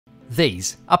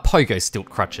These are Pogo Stilt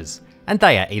Crutches, and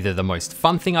they are either the most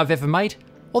fun thing I've ever made,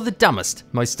 or the dumbest,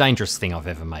 most dangerous thing I've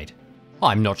ever made.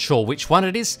 I'm not sure which one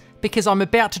it is, because I'm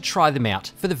about to try them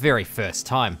out for the very first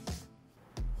time.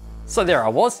 So there I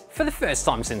was, for the first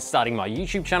time since starting my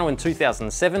YouTube channel in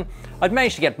 2007, I'd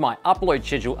managed to get my upload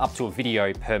schedule up to a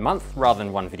video per month rather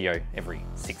than one video every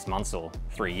 6 months or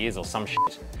 3 years or some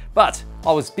shit. But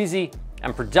I was busy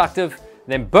and productive,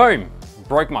 then boom,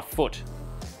 broke my foot.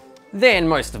 Then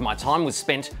most of my time was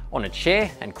spent on a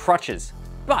chair and crutches.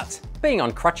 But being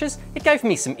on crutches, it gave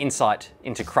me some insight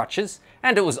into crutches,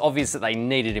 and it was obvious that they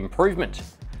needed improvement.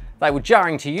 They were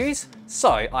jarring to use,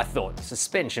 so I thought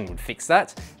suspension would fix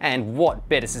that, and what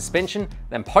better suspension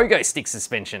than pogo stick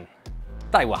suspension?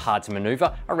 They were hard to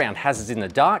maneuver around hazards in the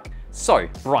dark, so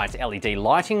bright LED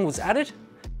lighting was added.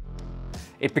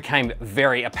 It became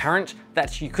very apparent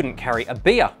that you couldn't carry a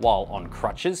beer while on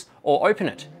crutches or open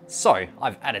it, so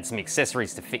I've added some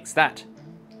accessories to fix that.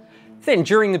 Then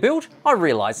during the build, I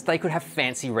realised they could have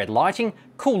fancy red lighting,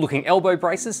 cool looking elbow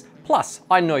braces, plus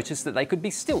I noticed that they could be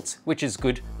stilts, which is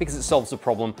good because it solves the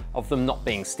problem of them not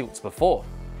being stilts before.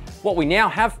 What we now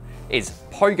have is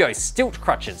Pogo Stilt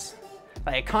Crutches.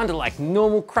 They are kind of like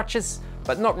normal crutches,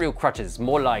 but not real crutches,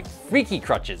 more like freaky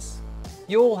crutches.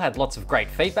 You all had lots of great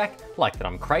feedback, like that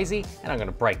I'm crazy and I'm going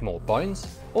to break more bones.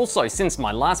 Also, since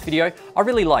my last video, I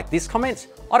really like this comment.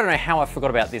 I don't know how I forgot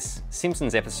about this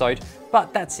Simpsons episode,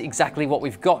 but that's exactly what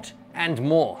we've got and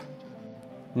more.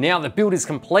 Now the build is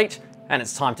complete and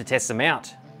it's time to test them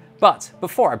out. But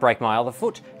before I break my other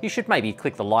foot, you should maybe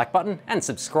click the like button and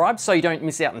subscribe so you don't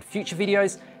miss out on future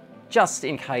videos, just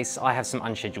in case I have some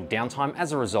unscheduled downtime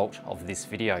as a result of this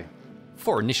video.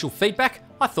 For initial feedback,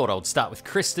 I thought I would start with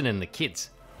Kristen and the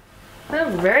kids. That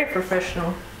was very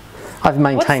professional. I've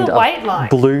maintained What's the weight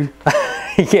like? Blue.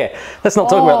 Yeah, let's not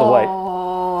talk about the weight.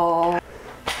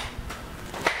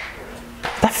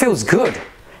 That feels good.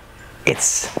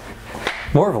 It's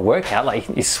more of a workout, like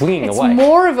you're swinging away. It's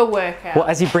more of a workout. Well,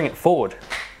 as you bring it forward.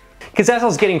 Because as I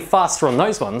was getting faster on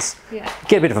those ones, you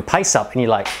get a bit of a pace up and you're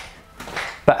like,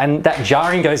 and that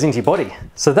jarring goes into your body.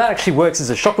 So that actually works as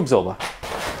a shock absorber.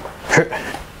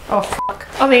 Oh, fuck.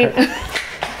 I mean...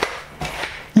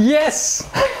 Yes!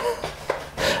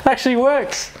 Actually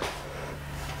works.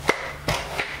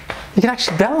 You can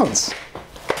actually balance.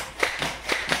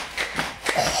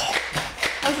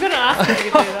 I was going to ask if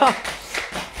you could do that.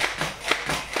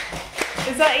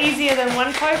 Is that easier than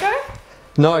one pogo?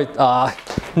 No,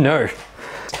 no.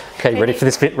 Okay, ready for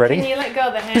this bit? Ready? Can you let go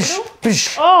of the handle?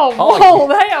 Oh, whoa,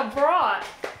 they are bright.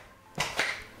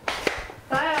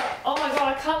 They are, oh my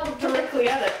god, I can't look directly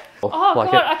at it. Oh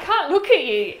like god, I can't look at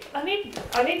you. I need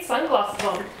sunglasses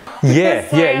on.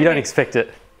 Yeah, you don't expect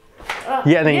it.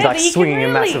 Yeah, and then you're like swinging a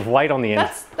massive weight on the end.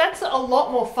 That's a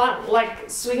lot more fun, like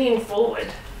swinging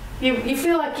forward. You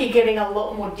feel like you're getting a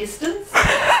lot more distance.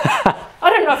 I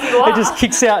don't know if you are. It just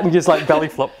kicks out and just like belly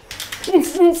flop. Take me to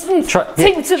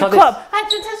the club.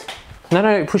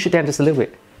 No, push it down just a little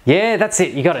bit. Yeah, that's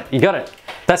it. You got it.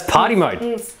 That's party mode.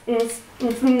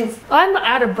 I'm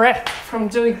out of breath from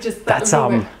doing just that.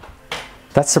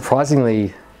 That's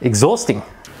surprisingly exhausting.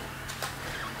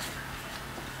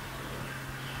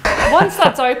 Once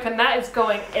that's open, that is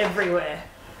going everywhere.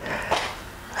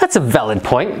 That's a valid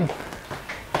point.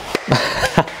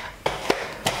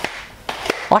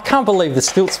 I can't believe the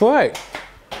stilts work.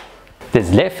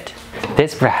 There's left,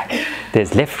 there's right,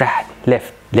 there's left, right,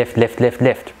 left,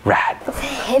 right. It's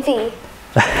heavy.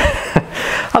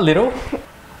 A little.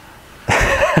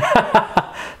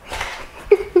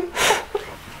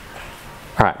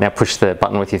 All right, now push the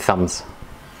button with your thumbs.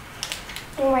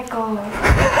 Oh my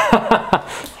god.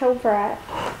 So bright.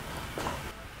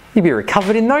 You'll be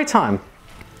recovered in no time.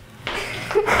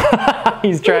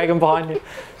 He's dragging behind you.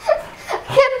 I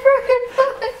had a broken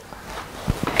foot.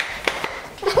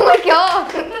 Oh my god.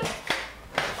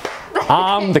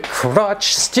 I'm the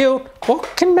crutch still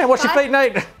walking man. Watch your feet,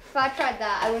 Nate. If I tried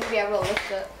that, I wouldn't be able to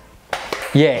lift it.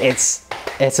 Yeah,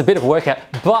 it's a bit of a workout,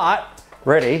 but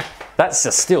ready? That's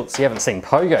just stilts. You haven't seen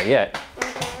pogo yet.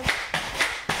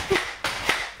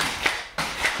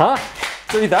 Huh?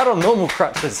 Do that on normal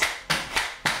crutches.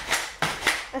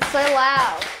 It's so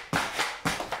loud.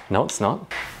 No, it's not.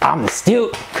 I'm the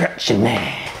Stilt Crutch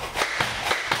man.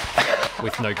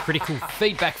 With no critical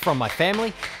feedback from my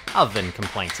family, other than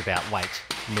complaints about weight,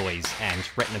 noise and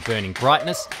retina burning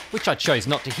brightness, which I chose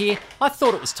not to hear, I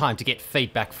thought it was time to get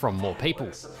feedback from more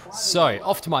people. So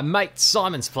off to my mate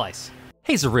Simon's place.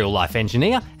 He's a real life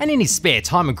engineer and in his spare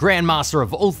time a grandmaster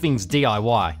of all things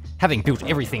DIY, having built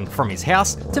everything from his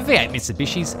house to V8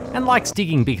 Mitsubishis and likes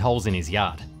digging big holes in his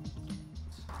yard.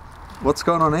 What's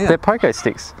going on here? They're pogo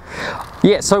sticks.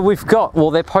 Yeah, so we've got,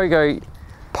 well, they're Pogo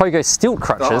Stilt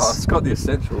Crutches. Oh, it's got the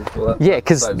essentials. Well, yeah,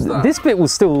 because this bit will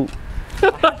still...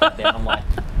 I'm like,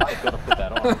 I've got to put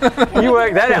that on. You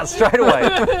worked that out straight away.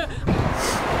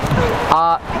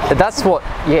 That's what,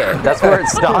 yeah, that's where it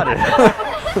started.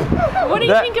 What do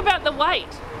you think about the weight?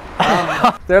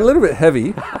 They're a little bit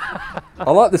heavy.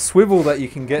 I like the swivel that you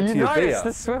can get to your beer. It's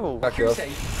the swivel. He's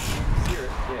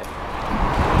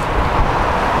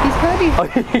hurting. Oh,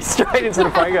 he's straight into the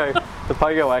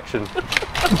Pogo action.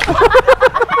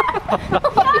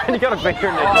 And you got a beer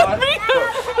in there.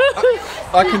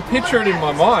 I can picture it in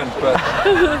my mind, but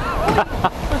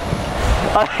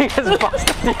I think it's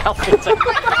busted the other two.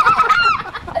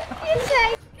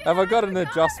 have I got an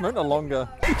adjustment, a longer?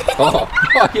 Oh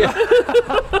yeah.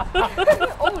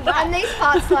 Oh, and these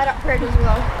parts slide up pretty as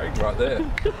well. Right there.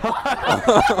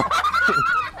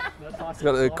 It's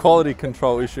got a quality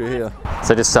control issue here.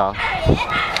 So just Go,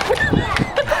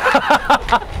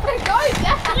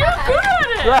 Dad. You're good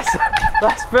at it!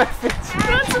 that's perfect.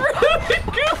 That's really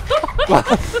good!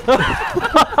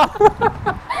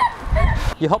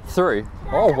 You hop through.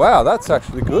 Oh wow, that's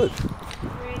actually good.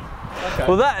 Okay.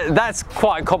 Well, that's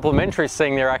quite complimentary,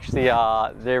 seeing they're actually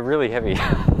they're really heavy. Why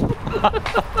is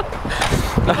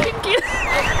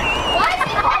he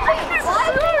hopping? Why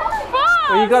is he hopping?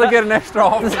 Well, you got to get an extra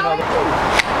option. So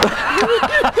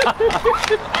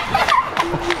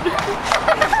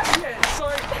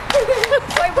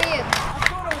weird.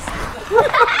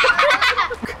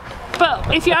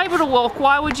 But if you're able to walk,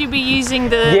 why would you be using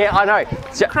the... Yeah, I know.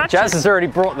 Crutches? Jazz has already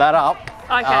brought that up.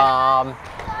 Okay.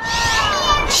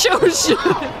 Sure.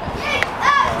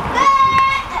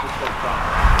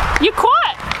 You're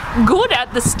quite good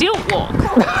at the stilt walk.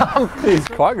 He's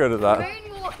quite good at that.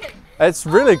 It's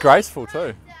really graceful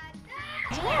too.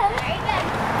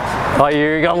 Oh,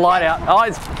 you got a light out. Oh,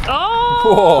 it's...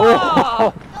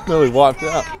 Oh! Nearly wiped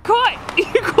out.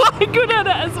 You're quite good at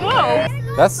it as well.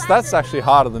 That's actually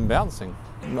harder than bouncing.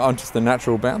 I'm just a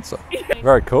natural bouncer.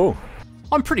 Very cool.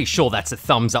 I'm pretty sure that's a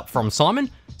thumbs up from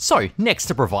Simon. So, next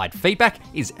to provide feedback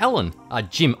is Ellen, a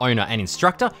gym owner and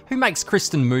instructor who makes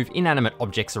Kristen move inanimate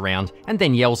objects around and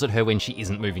then yells at her when she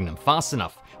isn't moving them fast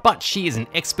enough. But she is an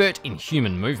expert in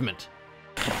human movement.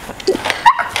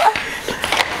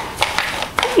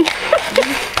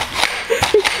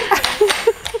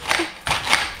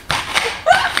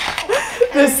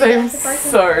 This seems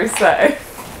so safe.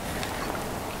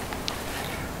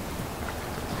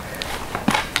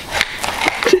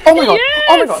 Oh my god, Yes!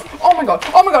 oh my god, oh my god,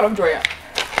 oh my god, I'm doing it.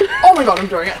 Oh my god, I'm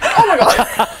doing it. Oh my god.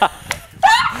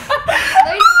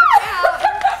 There you watch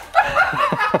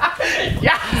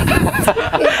out.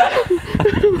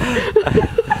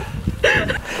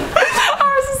 I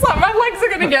was just like, my legs are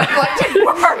gonna get like too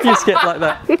far. You just get like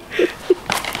that.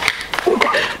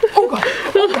 Oh god,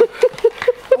 oh god,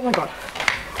 oh my god.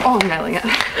 Oh, I'm nailing it.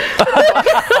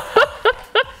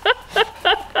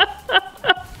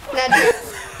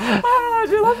 Oh,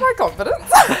 do you love my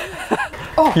confidence?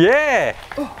 Yeah!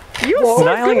 You're so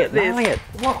Nailing good it, at this. nailing it.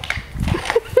 Whoa.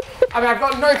 I mean, I've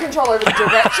got no control over the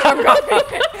direction I'm going.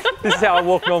 This is how I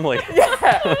walk normally. Yeah.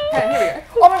 Okay, here we go.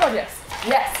 Oh my god, yes.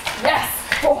 Yes. Yes.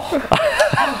 Oh,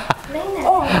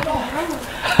 oh my god.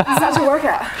 It's such a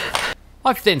workout.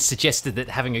 I've then suggested that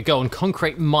having a go on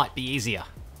concrete might be easier.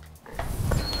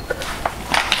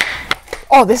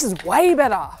 Oh, this is way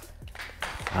better.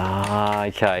 Ah,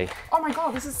 okay. Oh my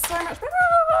god, this is so much better.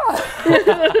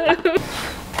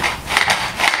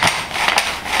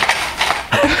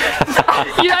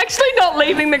 You're actually not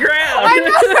leaving the ground. I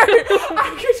know. I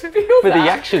could feel But that. the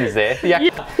action's there. The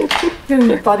action. Didn't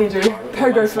your buddy do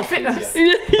Pogo for fitness?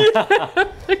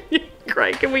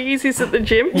 Great, can we use this at the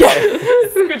gym? Yeah.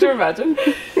 Could you imagine?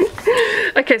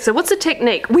 Okay, so what's the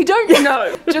technique? We don't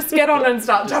know. Just get on and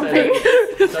start jumping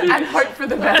and hope for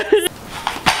the best.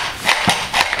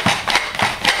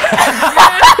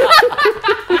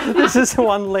 This is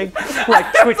one leg like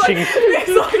twitching.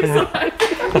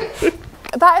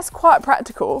 That is quite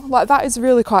practical. Like, that is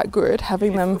really quite good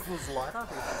having them.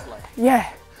 Yeah.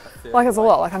 Like, it's a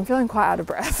lot. Like, I'm feeling quite out of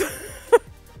breath.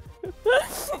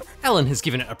 Ellen has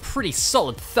given it a pretty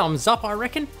solid thumbs up, I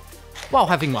reckon. While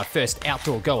having my first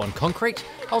outdoor go on concrete,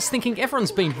 I was thinking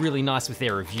everyone's been really nice with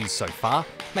their reviews so far,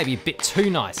 maybe a bit too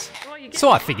nice.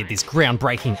 So I figured this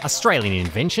groundbreaking Australian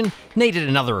invention needed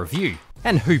another review.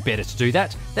 And who better to do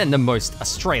that than the most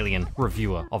Australian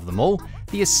reviewer of them all,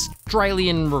 the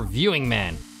Australian reviewing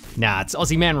man. Nah, it's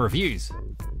Aussie Man Reviews.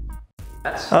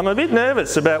 I'm a bit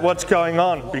nervous about what's going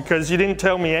on because you didn't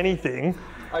tell me anything.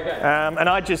 Okay. And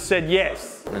I just said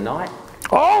yes. On a night?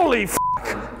 Holy f***!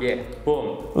 Yeah,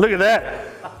 boom. Look at that.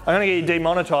 I'm going to get you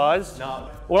demonetised. No.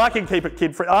 Well, I can keep it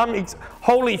kid free.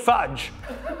 Holy fudge.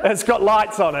 It's got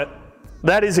lights on it.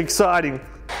 That is exciting.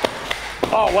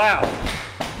 Oh, wow.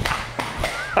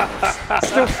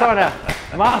 Still trying to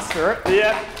master it.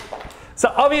 Yeah.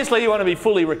 So obviously you want to be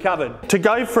fully recovered. To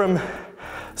go from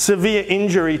severe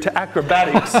injury to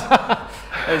acrobatics.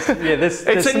 There's some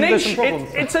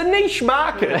problems. It's a niche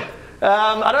market.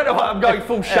 I don't know why I'm going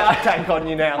full Shark Tank on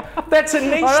you now. That's a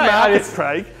niche market,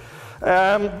 Craig.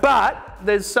 But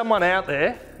there's someone out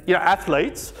there, you know,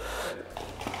 athletes.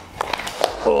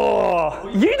 Oh,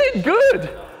 you did good.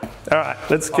 All right,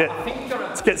 let's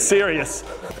get serious.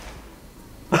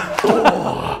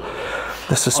 Oh,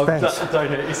 the suspense. Don't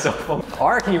hurt yourself.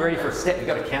 I reckon you're ready for a step. You've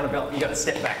got a counterbelt. You've got to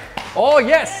step back. Oh,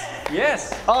 yes.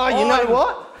 Yes. Oh, you know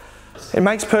what? It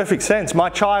makes perfect sense. My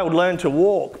child learned to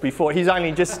walk before he's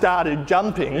only just started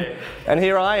jumping, and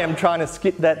here I am trying to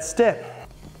skip that step.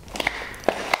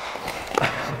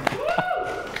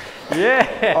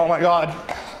 Yeah. Oh my God.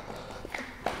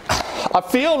 I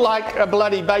feel like a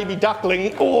bloody baby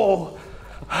duckling. Oh.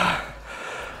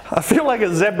 I feel like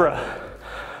a zebra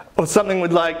or something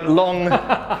with like long,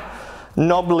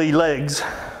 knobbly legs.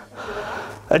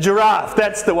 A giraffe,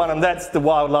 that's the one, that's the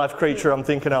wildlife creature I'm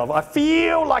thinking of. I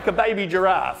feel like a baby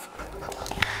giraffe.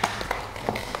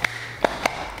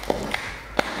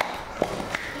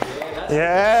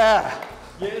 Yeah.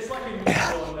 Yeah, it's like a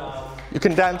newborn. You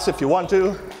can dance if you want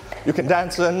to. You can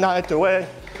dance the night away.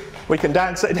 We can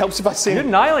dance. It helps if I sing. You're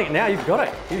nailing it now. You've got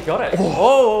it. You've got it.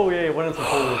 Oh, yeah. Went into the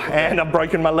pool. And I've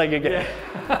broken my leg again.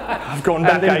 Yeah. I've gone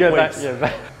back 8 weeks.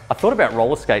 I thought about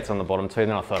roller skates on the bottom too,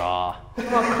 then I thought,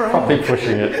 probably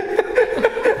pushing it.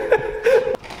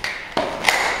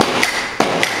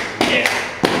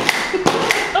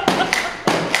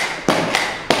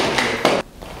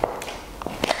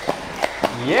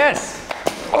 Yes!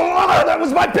 Oh, that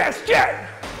was my best yet!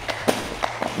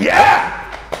 Yeah!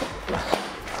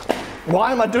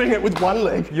 Why am I doing it with one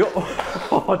leg? Don't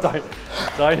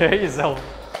hurt yourself.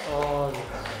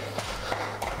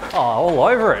 Oh, all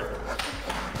over it.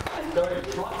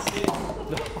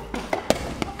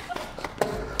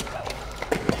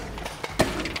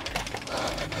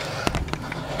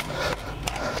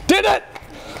 Did it!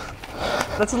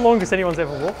 That's the longest anyone's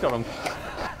ever walked on them.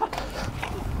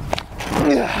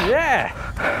 Yeah!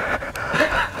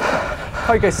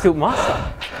 Pogo Stilt Master.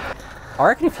 I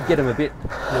reckon if you get him a bit,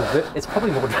 it's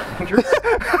probably more dangerous.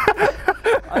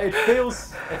 It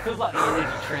feels like the energy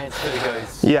transfer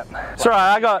goes. Yep. Sorry,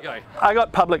 I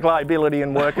got public liability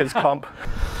and workers' comp.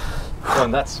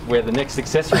 And that's where the next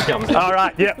accessory comes in. All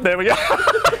right, yep, there we go.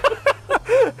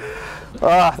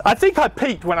 I think I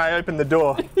peaked when I opened the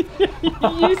door. You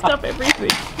used up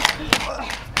everything.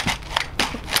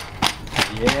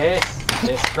 Yes.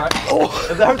 Yes, great. Oh,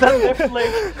 that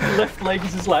left leg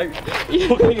is just like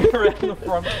hooking around the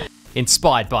front.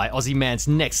 Inspired by Ozzy Man's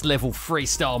next level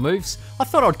freestyle moves, I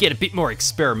thought I'd get a bit more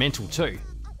experimental too.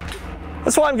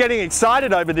 That's why I'm getting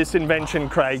excited over this invention,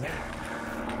 Craig.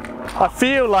 I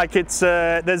feel like it's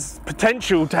there's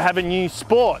potential to have a new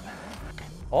sport.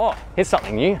 Oh, here's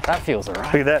something new. That feels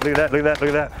alright. Look at that, look at that, look at that,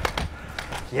 look at that.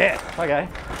 Yeah, okay.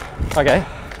 Okay.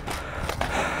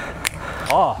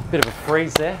 Oh, bit of a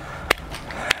freeze there.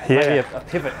 Yeah. Maybe a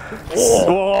pivot.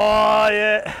 Oh,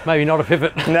 yeah. Maybe not a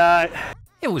pivot. No.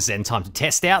 It was then time to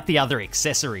test out the other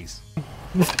accessories.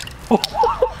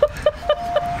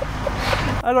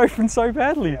 That opened so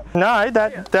badly. No,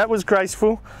 that was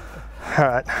graceful. All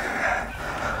right.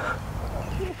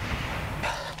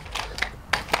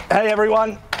 Hey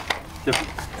everyone. The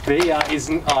beer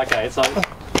isn't, oh, okay, it's like,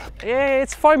 yeah,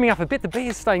 it's foaming up a bit. The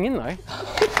beer's staying in though.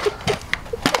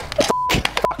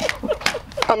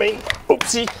 I mean,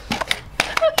 oopsie.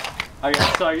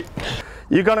 Okay, so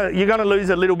you're gonna lose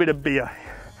a little bit of beer,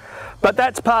 but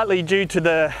that's partly due to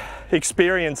the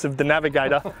experience of the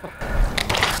navigator.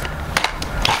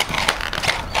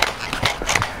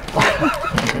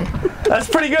 That's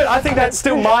pretty good. I think that's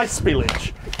still my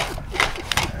spillage.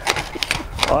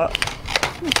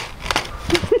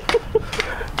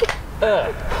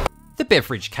 The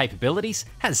beverage capabilities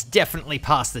has definitely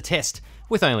passed the test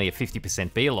with only a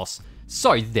 50% beer loss.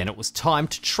 So then it was time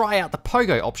to try out the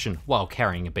Pogo option while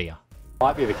carrying a beer.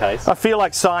 Might be the case. I feel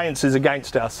like science is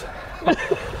against us.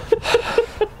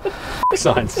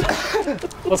 Science.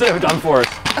 What's it ever done for us?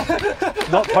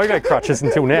 Not Pogo crutches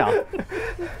until now.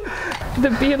 The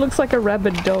beer looks like a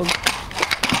rabid dog.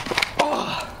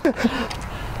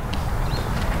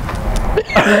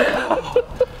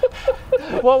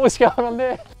 What was going on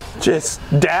there? Just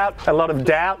doubt, a lot of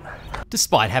doubt.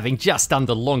 Despite having just done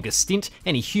the longest stint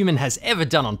any human has ever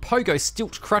done on Pogo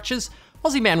Stilt Crutches,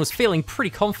 Ozzy Man was feeling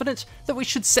pretty confident that we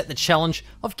should set the challenge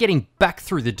of getting back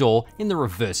through the door in the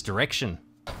reverse direction.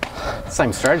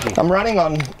 Same strategy. I'm running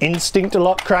on instinct a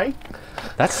lot, Craig.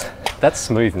 That's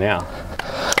smooth now.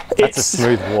 That's a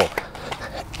smooth walk.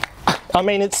 I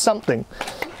mean, it's something.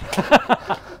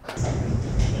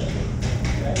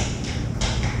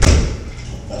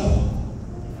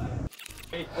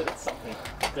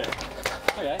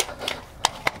 Okay.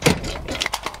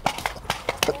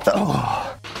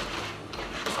 Oh.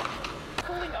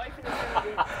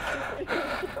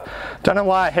 Don't know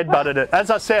why I headbutted it. As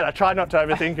I said, I try not to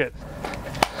overthink it.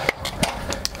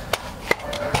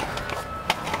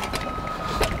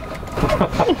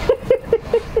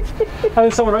 Oh,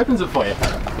 someone opens it for you.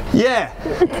 Yeah.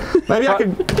 Maybe I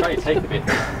can. Try to take the bit.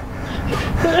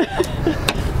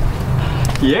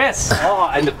 Yes! Oh,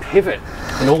 and the pivot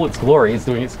in all its glory is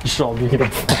doing its job. You're going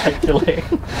to break your leg.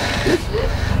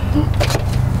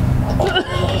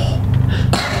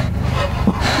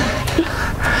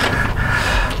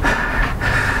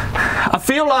 I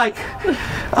feel like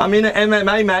I'm in an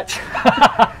MMA match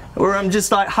where I'm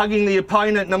just like hugging the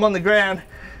opponent and I'm on the ground.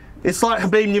 It's like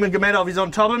Habib Nurmagomedov is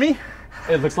on top of me.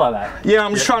 It looks like that. Yeah,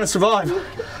 I'm just trying to survive.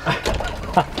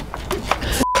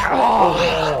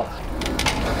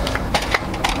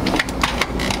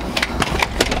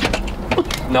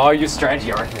 No, your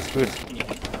strategy, I reckon, is good.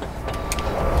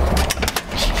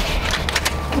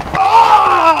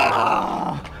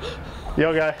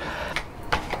 Your go.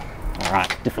 All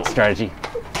right, different strategy.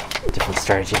 Different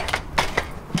strategy.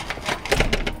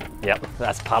 Yep,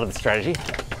 that's part of the strategy.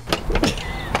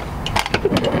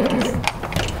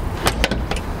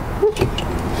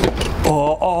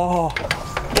 Oh.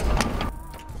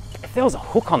 If there was a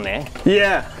hook on there,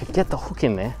 Yeah, I could get the hook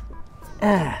in there.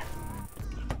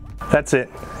 that's it.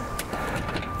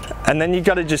 And then you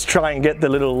got to just try and get the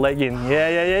little leg in.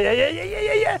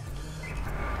 Yeah.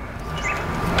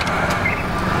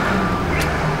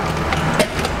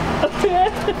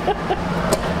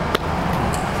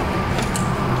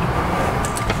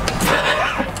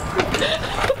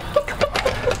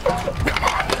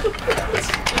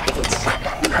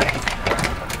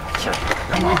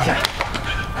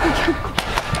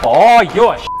 Oh,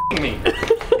 you're shitting me.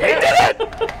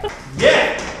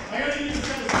 Yeah.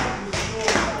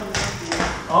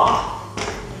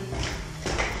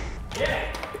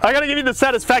 I gotta give you the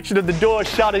satisfaction of the door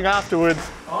shutting afterwards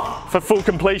for full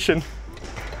completion.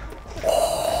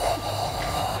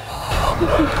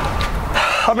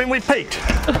 I mean, we peaked.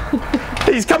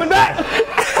 He's coming back.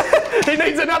 He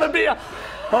needs another beer.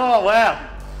 Oh, wow.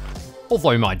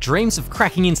 Although my dreams of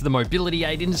cracking into the mobility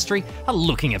aid industry are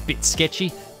looking a bit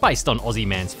sketchy, based on Ozzy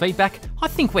Man's feedback, I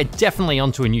think we're definitely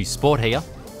onto a new sport here.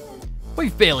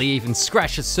 We've barely even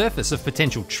scratched the surface of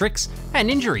potential tricks and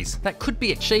injuries that could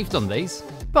be achieved on these,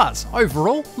 but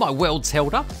overall, my world's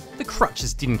held up, the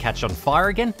crutches didn't catch on fire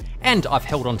again, and I've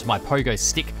held onto my Pogo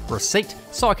stick receipt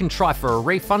so I can try for a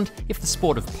refund if the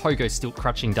sport of Pogo stilt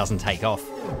crutching doesn't take off.